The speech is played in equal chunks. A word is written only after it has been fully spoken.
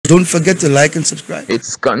Don't forget to like and subscribe.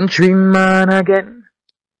 It's countryman again.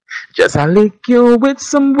 Just I lick you with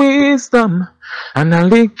some wisdom, and I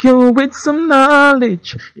lick you with some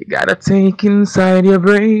knowledge. You gotta take inside your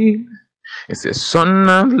brain. It says, son,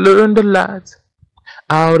 I've learned a lot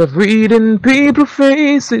out of reading people's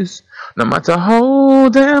faces. No matter how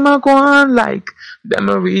them are going, like them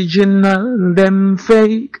original, them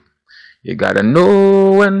fake. You gotta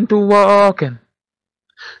know when to walk and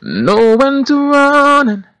know when to run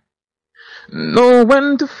and know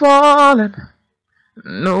when to fall and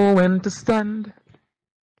know when to stand.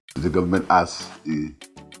 The government asked the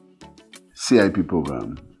CIP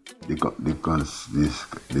program, the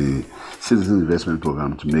Citizen Investment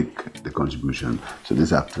Program, to make the contribution. So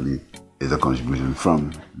this actually is a contribution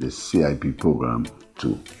from the CIP program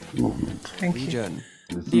to the movement. Thank you, John.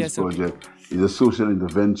 The SEEDS project is a social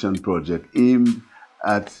intervention project aimed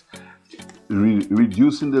at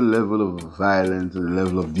reducing the level of violence and the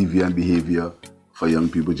level of deviant behavior for young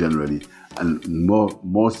people generally, and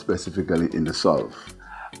more specifically in the South.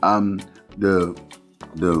 The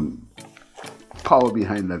power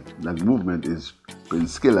behind that movement is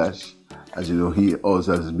Prince Kilash. As you know, he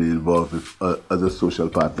also has been involved with other social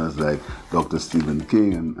partners like Dr. Stephen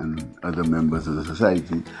King and other members of the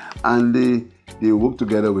society, and they work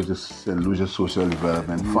together with the St. Lucia Social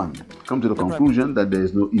Development Fund. Come to the conclusion that there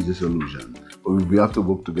is no easy solution, but we have to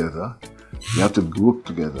work together. We have to work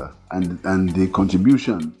together, and the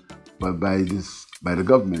contribution by the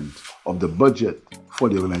government of the budget for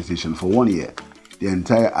the organization for 1 year, the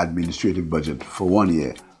entire administrative budget for 1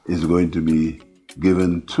 year is going to be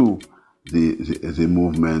given to the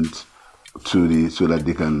movement, so that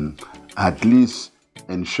they can at least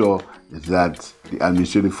ensure that the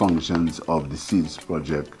administrative functions of the SEEDS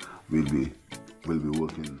project will be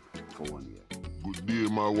working for 1 year. Good day,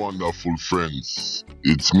 my wonderful friends.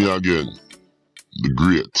 It's me again, the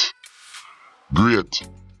great.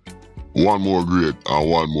 One more great and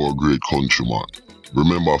one more great countryman.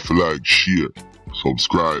 Remember to like, share,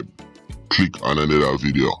 subscribe, click on another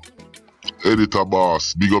video. Editor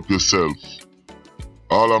boss, big up yourself.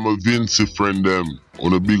 All of my Vinci friend them,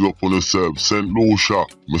 on a big up on yourself. St. Lucia,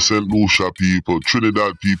 my St. Lucia people,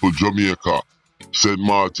 Trinidad people, Jamaica, St.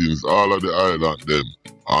 Martins, all of the island them.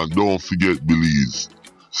 And don't forget Belize.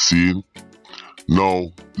 See?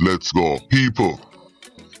 Now, let's go. People,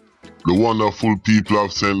 the wonderful people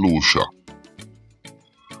of St. Lucia.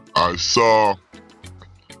 I saw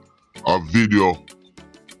a video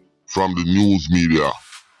from the news media,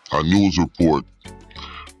 a news report.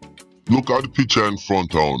 Look at the picture in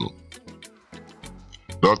front of you.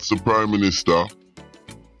 That's the Prime Minister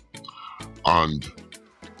and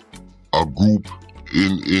a group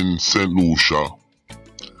in St. Lucia,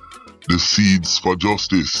 the Seeds for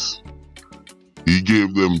Justice. He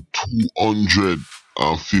gave them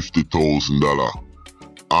 $250,000.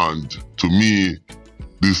 And to me,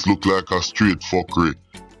 this look like a straight fuckery.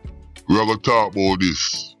 We are going to talk about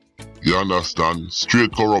this. You understand?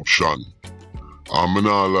 Straight corruption. And I'm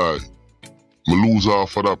not lie. I lose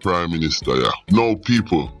half of that Prime Minister, yeah. Now,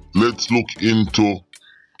 people, let's look into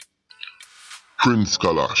Prince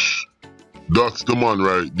Kilash. That's the man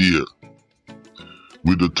right there.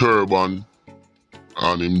 With the turban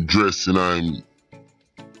and him dressing him,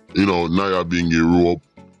 Naya being a robe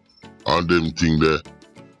and them thing there.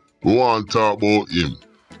 We want to talk about him.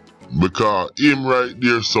 Because him right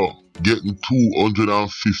there, so, getting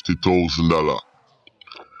 $250,000.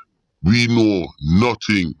 We know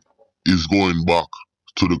nothing is going back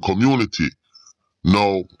to the community.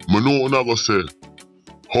 Now, I know what I'm going to say.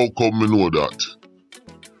 How come I know that?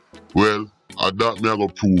 Well, at that me I go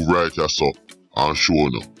prove right here, so, and show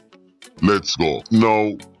you. Let's go.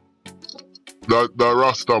 Now, that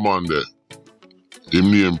Rasta man there, him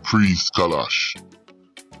name Prince Kilash.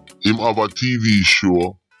 Him have a TV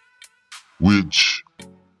show, which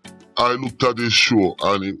I looked at this show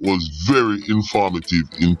and it was very informative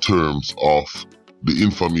in terms of the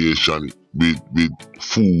information with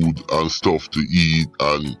food and stuff to eat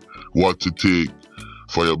and what to take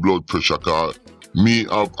for your blood pressure. Cause me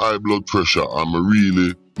have high blood pressure and I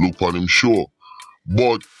really look on him show.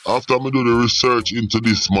 But after I do the research into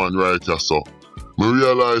this man right here, so I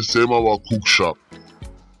realize him have a cook shop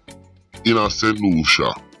in a St.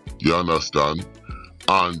 Lucia. You understand?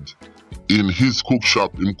 And in his cook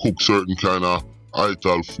shop, him cook certain kind of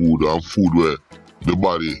vital food and food where the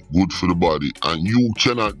body, good for the body. And you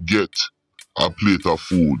cannot get a plate of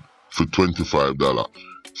food for $25.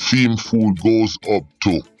 Theme food goes up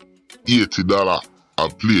to $80 a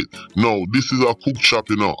plate. Now, this is a cook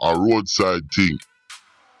shop, a roadside thing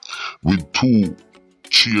with 2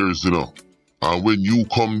 chairs, And when you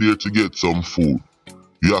come there to get some food,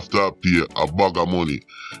 you have to pay a bag of money.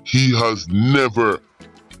 He has never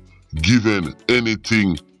given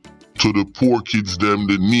anything to the poor kids, them,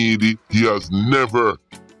 the needy. He has never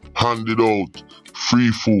handed out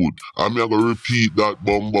free food. I'm going to repeat that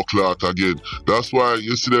bumbleclot again. That's why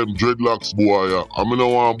you see them dreadlocks boy. I'm going to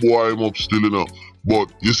want boy him up still, you know.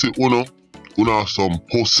 But you see, uno have some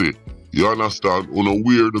pussy. You understand? Uno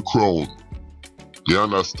wear the crown. You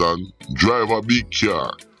understand? Drive a big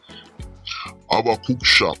car. Have a cook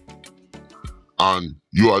shop. And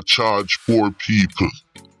you are charge poor people.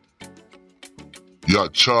 You are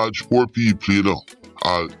charge poor people, you know,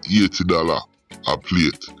 all $80 a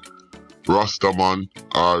plate. Rastaman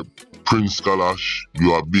or Prince Kalash,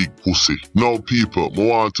 you are big pussy. Now people, I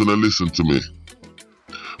want you to listen to me.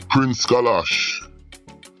 Prince Kalash,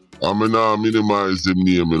 I may not minimize him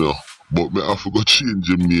name, you know, but me have to go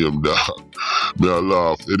change him name, dog. Me a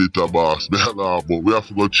laugh, editor boss, me a laugh, but we have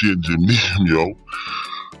to go change him name, yo.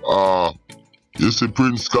 You see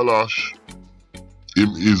Prince Kalash,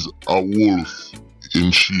 him is a wolf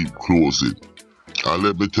in sheep clothing. And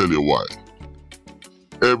let me tell you why.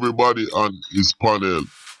 Everybody on his panel,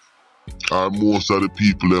 or most of the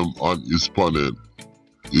people them on his panel,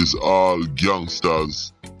 is all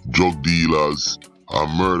gangsters, drug dealers,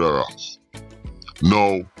 and murderers.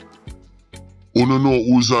 Now, you don't know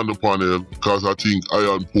who's on the panel, because I think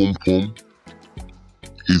Iron Pum Pum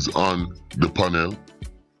is on the panel,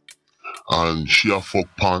 and she a fuck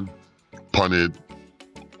panel.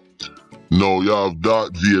 Now you have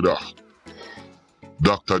Darth Vader,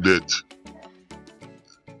 Dr. Death.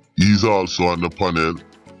 He's also on the panel.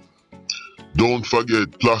 Don't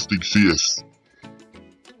forget Plastic Face.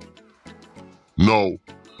 Now,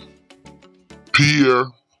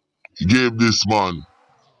 Pierre gave this man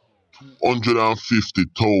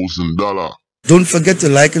 $150,000. Don't forget to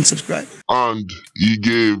like and subscribe. And he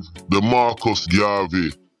gave the Marcus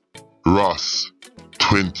Garvey Ross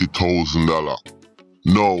 $20,000.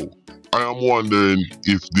 Now, I am wondering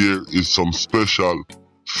if there is some special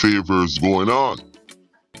favors going on.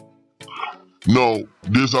 Now,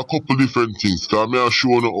 there's a couple different things, because I'm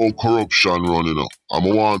showing you how corruption running up. And I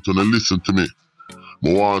want you to listen to me.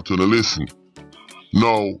 I want you to listen.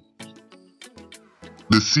 Now,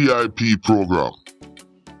 the CIP program,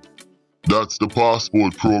 that's the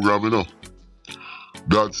passport program, you know.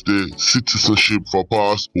 That's the citizenship for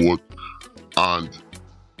passport. And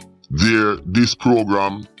this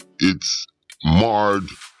program, it's marred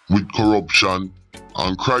with corruption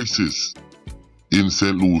and crisis. In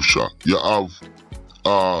St. Lucia, you have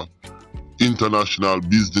international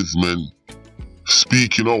businessmen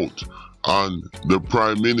speaking out, and the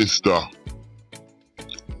Prime Minister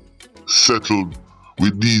settled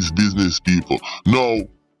with these business people. Now,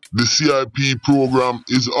 the CIP program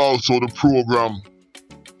is also the program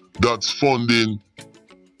that's funding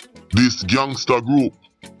this gangster group.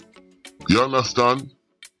 You understand?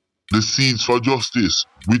 The Seeds for Justice,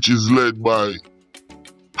 which is led by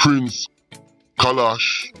Prince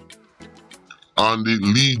Kalash and the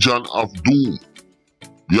Legion of Doom.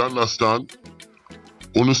 You understand?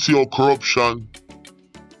 Wanna see how corruption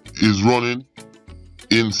is running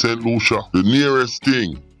in St. Lucia? The nearest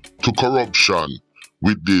thing to corruption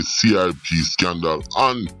with the CIP scandal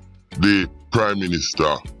and the Prime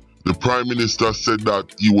Minister. The Prime Minister said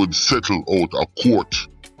that he would settle out a court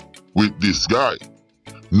with this guy.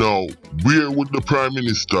 Now, where would the Prime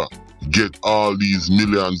Minister get all these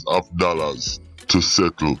millions of dollars to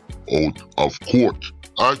settle out of court?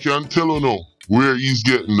 I can tell you now where he's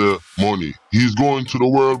getting the money. He's going to the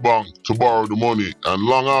World Bank to borrow the money, and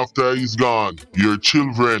long after he's gone, your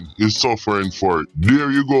children is suffering for it.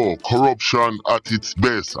 There you go, corruption at its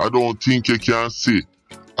best. I don't think you can see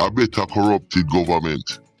a better corrupted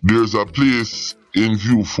government. There's a place in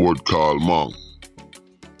Viewford called Mang.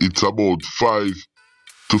 It's about 5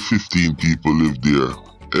 to 15 people live there.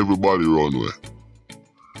 Everybody run away.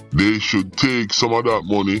 They should take some of that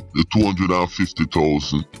money, the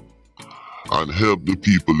 250,000, and help the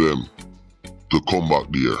people them to come back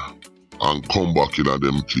there and come back in a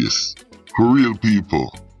them place. For real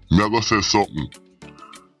people, me go say something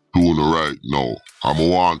to you right now. I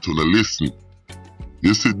want you to listen.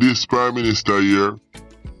 You see, this Prime Minister here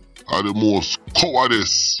are the most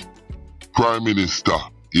cowardice Prime Minister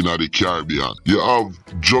in the Caribbean. You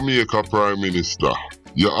have Jamaica Prime Minister.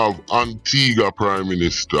 You have Antigua Prime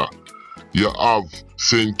Minister. You have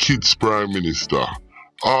St. Kitts Prime Minister.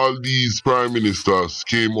 All these Prime Ministers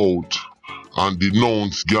came out and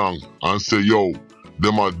denounced gang and say, yo,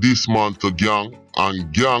 them are dismantle gang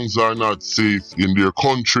and gangs are not safe in their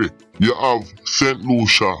country. You have St.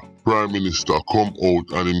 Lucia Prime Minister come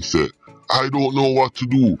out and him say, I don't know what to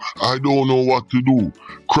do. I don't know what to do.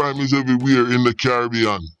 Crime is everywhere in the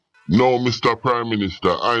Caribbean. No, Mr. Prime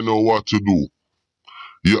Minister, I know what to do.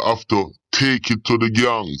 You have to take it to the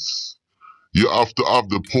gangs. You have to have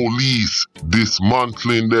the police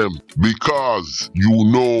dismantling them because you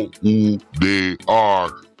know who they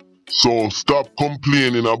are. So stop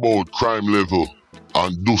complaining about crime level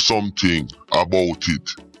and do something about it.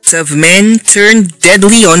 Of men turned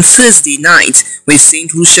deadly on Thursday night, with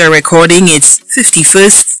St. Lucia recording its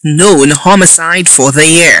 51st known homicide for the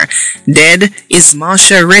year. Dead is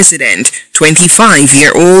Marcia resident,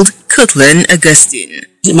 25-year-old Kirtland Augustine.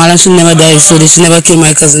 Madam should never die, so they should never kill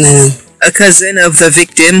my cousin. A cousin of the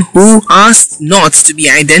victim, who asked not to be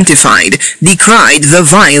identified, decried the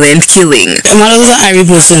violent killing. Madam was an angry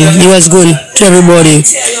person. He was good to everybody,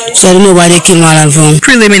 so I don't know why they killed Madam from.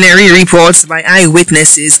 Preliminary reports by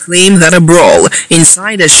eyewitnesses claim that a brawl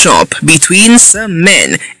inside a shop between some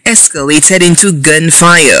men escalated into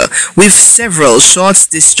gunfire, with several shots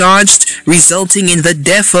discharged, resulting in the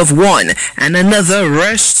death of one and another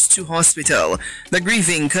rushed to hospital. The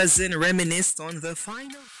grieving cousin reminisced on the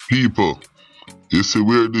final. People, you see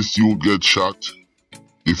where this youth get shot?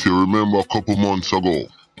 If you remember a couple months ago,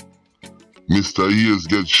 Mr. Hayes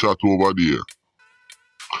gets shot over there.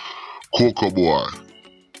 Cocoa Boy.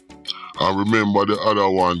 And remember the other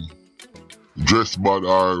one, Dress Bad,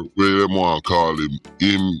 or where them want to call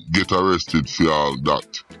him get arrested for all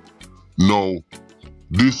that. Now,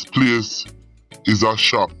 this place is a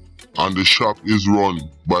shop, and the shop is run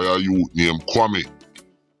by a youth named Kwame.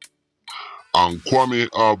 And Kwame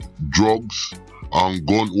have drugs and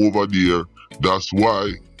gun over there. That's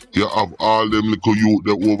why you have all them little youth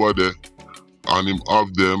there over there, and him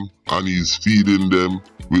have them, and he's feeding them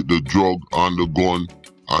with the drug and the gun,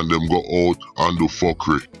 and them go out and do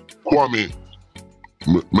fuckery. Kwame,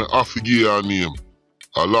 me have to give you a name.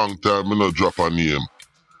 A long time me not drop a name,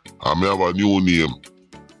 and me have a new name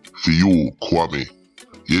for you, Kwame.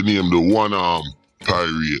 You name the one-arm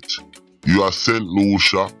pirate. You are St.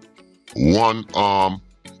 Lucia one-arm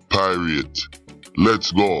pirate.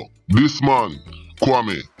 Let's go. This man,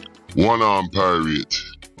 Kwame, one-arm pirate,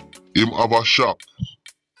 him have a shop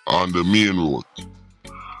on the main road.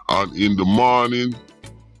 And in the morning,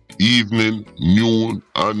 evening, noon,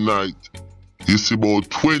 and night, you see about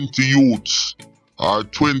 20 youths or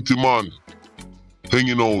 20 men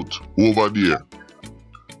hanging out over there.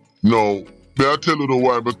 Now, may I tell you the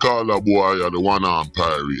why I call that boy the one-arm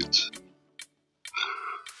pirate?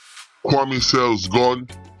 Kwame sells gun,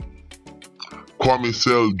 Kwame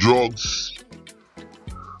sells drugs,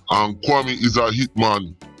 and Kwame is a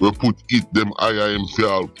hitman we put it them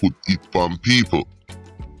IIM put it from people.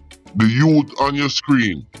 The youth on your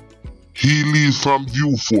screen, he lives from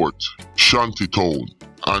Viewfort, Shantytown,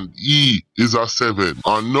 and he is a 7.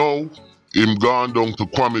 And now, him gone down to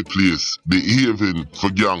Kwame place, the haven for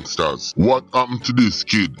gangsters. What happened to this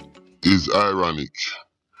kid is ironic.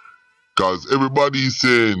 Cause everybody is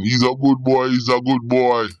saying, he's a good boy, he's a good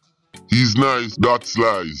boy, he's nice. That's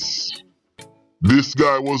lies. This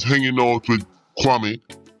guy was hanging out with Kwame.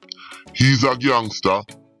 He's a gangster.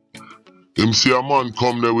 Him see a man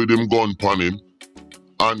come there with him gun pon him,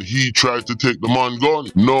 and he tried to take the man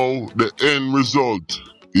gun. Now the end result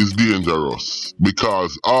is dangerous,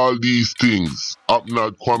 because all these things happen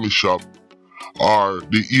at Kwame shop are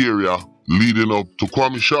the area leading up to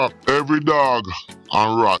Kwame shop. Every dog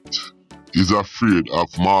and rat is afraid of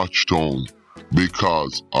Marchtown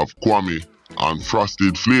because of Kwame and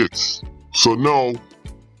Frosted Flakes. So now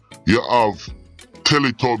you have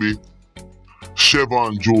Teletubby,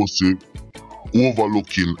 Chevron Joseph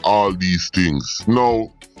overlooking all these things.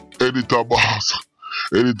 Now, Editor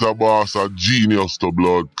Boss a genius to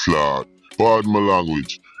blood clot. Pardon my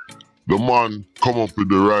language. The man come up with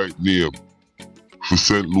the right name for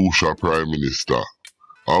St. Lucia Prime Minister.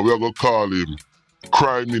 And we are going to call him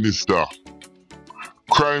Crime Minister.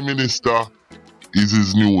 Crime Minister is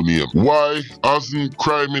his new name. Why hasn't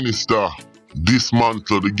Crime Minister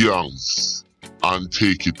dismantle the gangs and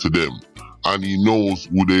take it to them? And he knows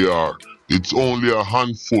who they are. It's only a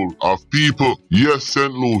handful of people. Yes,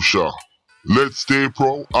 St. Lucia, let's stay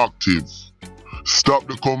proactive. Stop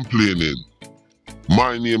the complaining.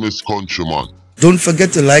 My name is Countryman. Don't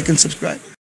forget to like and subscribe.